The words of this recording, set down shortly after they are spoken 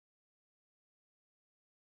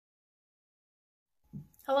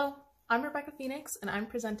Hello, I'm Rebecca Phoenix, and I'm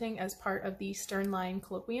presenting as part of the Sterne-Lion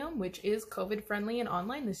Colloquium, which is COVID-friendly and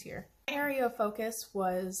online this year. My area of focus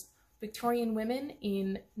was Victorian women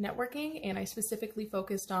in networking, and I specifically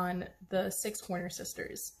focused on the 6 Horner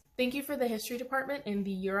sisters. Thank you for the History Department and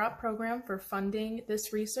the Europe program for funding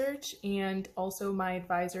this research, and also my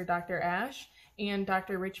advisor, Dr. Ash, and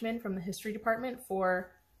Dr. Richmond from the History Department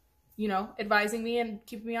for, advising me and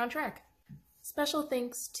keeping me on track. Special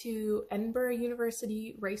thanks to Edinburgh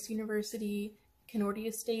University, Rice University,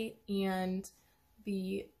 Concordia State, and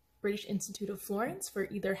the British Institute of Florence for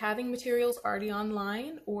either having materials already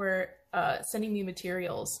online or sending me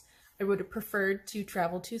materials. I would have preferred to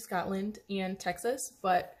travel to Scotland and Texas,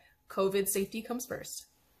 but COVID safety comes first.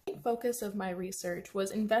 The main focus of my research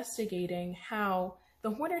was investigating how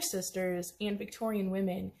the Horner sisters and Victorian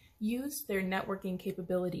women used their networking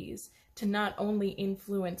capabilities to not only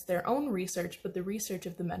influence their own research, but the research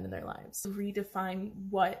of the men in their lives. Redefine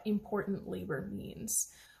what important labor means.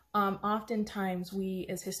 Oftentimes we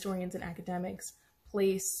as historians and academics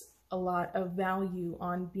place a lot of value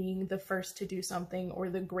on being the first to do something or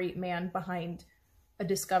the great man behind a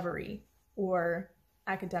discovery or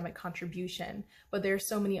academic contribution. But there are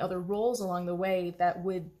so many other roles along the way that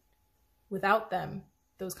without them,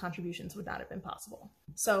 those contributions would not have been possible.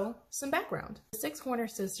 So, some background. The 6 Horner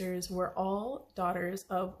sisters were all daughters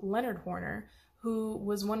of Leonard Horner, who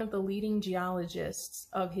was one of the leading geologists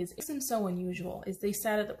of his. What makes them so unusual is they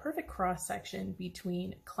sat at the perfect cross-section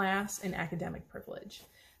between class and academic privilege.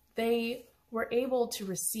 They were able to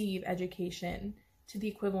receive education to the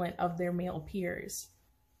equivalent of their male peers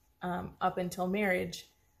up until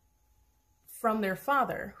marriage from their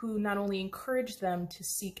father, who not only encouraged them to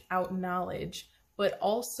seek out knowledge, but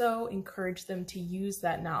also encouraged them to use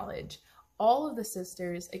that knowledge. All of the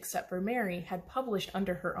sisters, except for Mary, had published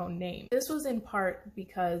under her own name. This was in part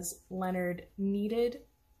because Leonard needed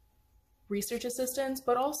research assistance,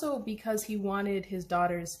 but also because he wanted his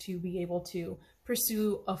daughters to be able to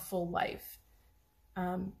pursue a full life.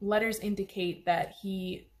 Letters indicate that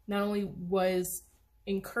he not only was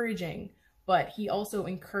encouraging, but he also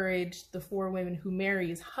encouraged the 4 women who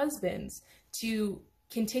Mary's husbands to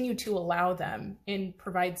continue to allow them and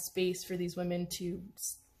provide space for these women to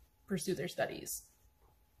pursue their studies.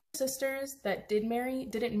 Sisters that didn't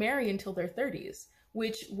marry until their 30s,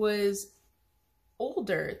 which was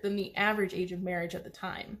older than the average age of marriage at the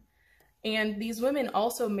time. And these women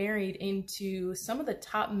also married into some of the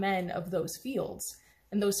top men of those fields,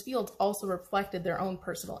 and those fields also reflected their own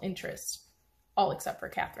personal interests, all except for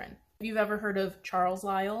Catherine. If you've ever heard of Charles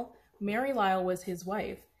Lyell, Mary Lyell was his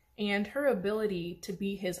wife, and her ability to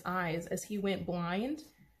be his eyes as he went blind,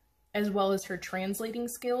 as well as her translating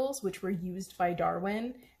skills, which were used by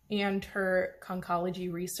Darwin, and her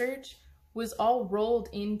conchology research, was all rolled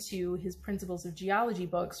into his Principles of Geology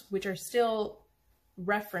books, which are still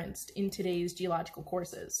referenced in today's geological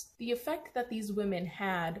courses. The effect that these women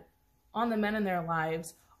had on the men in their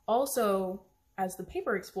lives also, as the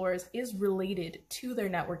paper explores, is related to their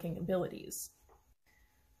networking abilities.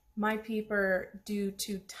 My paper, due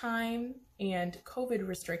to time and COVID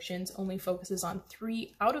restrictions, only focuses on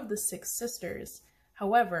 3 out of the 6 sisters.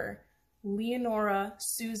 However, Leonora,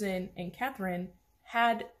 Susan, and Catherine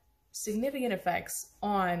had significant effects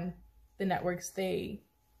on the networks they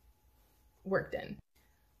worked in.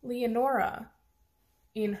 Leonora,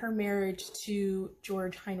 in her marriage to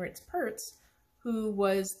George Heinrich Pertz, who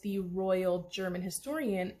was the royal German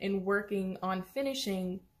historian and working on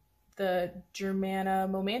finishing the Germana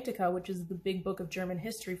Momentica, which is the big book of German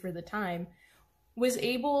history for the time, was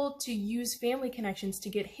able to use family connections to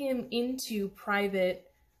get him into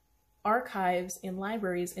private archives and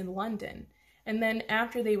libraries in London. And then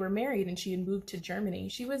after they were married and she had moved to Germany,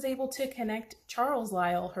 she was able to connect Charles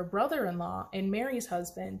Lyell, her brother-in-law and Mary's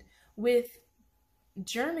husband, with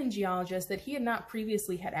German geologists that he had not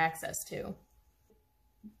previously had access to.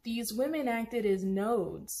 These women acted as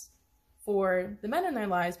nodes for the men in their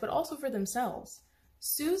lives, but also for themselves.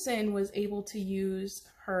 Susan was able to use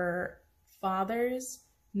her father's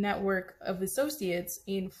network of associates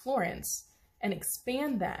in Florence and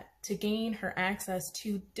expand that to gain her access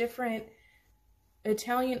to different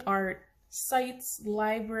Italian art sites,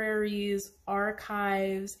 libraries,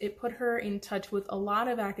 archives. It put her in touch with a lot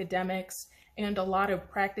of academics and a lot of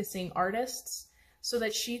practicing artists so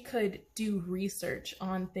that she could do research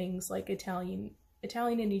on things like Italian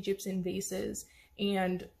and Egyptian vases,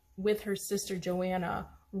 and with her sister Joanna,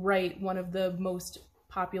 write one of the most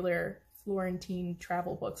popular Florentine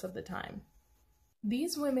travel books of the time.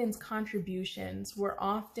 These women's contributions were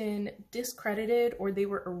often discredited or they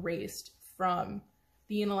were erased from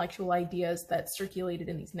the intellectual ideas that circulated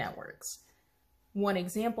in these networks. One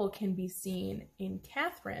example can be seen in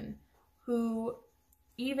Catherine, who,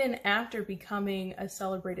 even after becoming a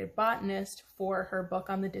celebrated botanist for her book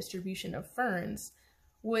on the distribution of ferns,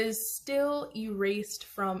 was still erased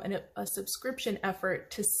from a subscription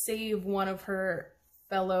effort to save one of her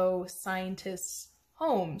fellow scientists'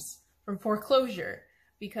 homes from foreclosure,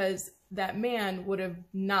 because that man would have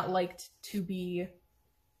not liked to be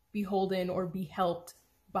beholden or be helped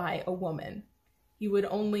by a woman. He would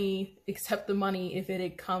only accept the money if it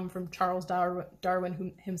had come from Charles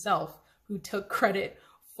Darwin himself, who took credit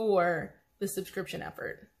for the subscription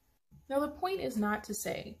effort. Now, the point is not to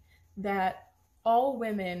say that all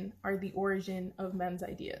women are the origin of men's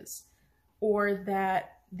ideas, or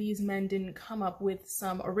that these men didn't come up with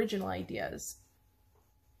some original ideas.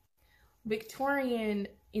 Victorian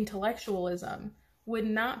intellectualism would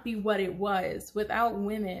not be what it was without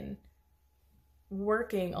women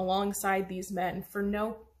working alongside these men for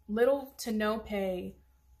little to no pay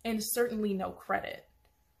and certainly no credit.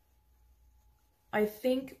 I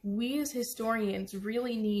think we as historians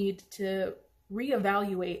really need to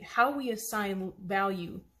reevaluate how we assign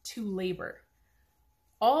value to labor.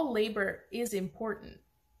 All labor is important,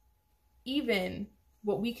 even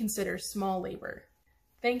what we consider small labor.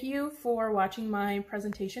 Thank you for watching my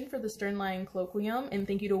presentation for the Sterne-Lion Colloquium, and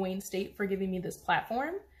thank you to Wayne State for giving me this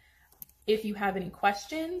platform. If you have any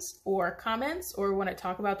questions or comments or want to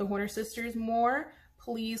talk about the Horner sisters more,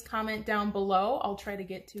 please comment down below. I'll try to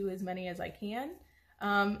get to as many as I can,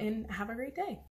 and have a great day.